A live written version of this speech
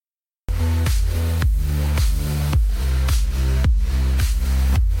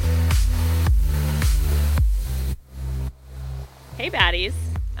Baddies.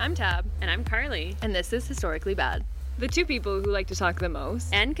 I'm Tab. And I'm Carly. And this is Historically Bad. The two people who like to talk the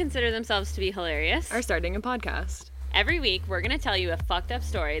most and consider themselves to be hilarious are starting a podcast. Every week, we're going to tell you a fucked up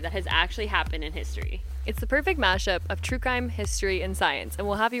story that has actually happened in history. It's the perfect mashup of true crime, history, and science, and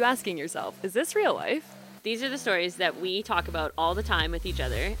we'll have you asking yourself, is this real life? These are the stories that we talk about all the time with each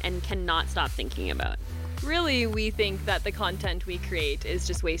other and cannot stop thinking about. Really, we think that the content we create is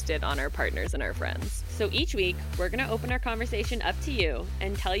just wasted on our partners and our friends. So each week, we're going to open our conversation up to you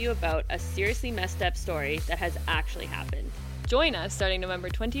and tell you about a seriously messed up story that has actually happened. Join us starting November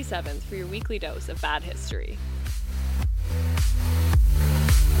 27th for your weekly dose of bad history.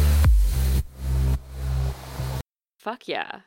 Fuck yeah.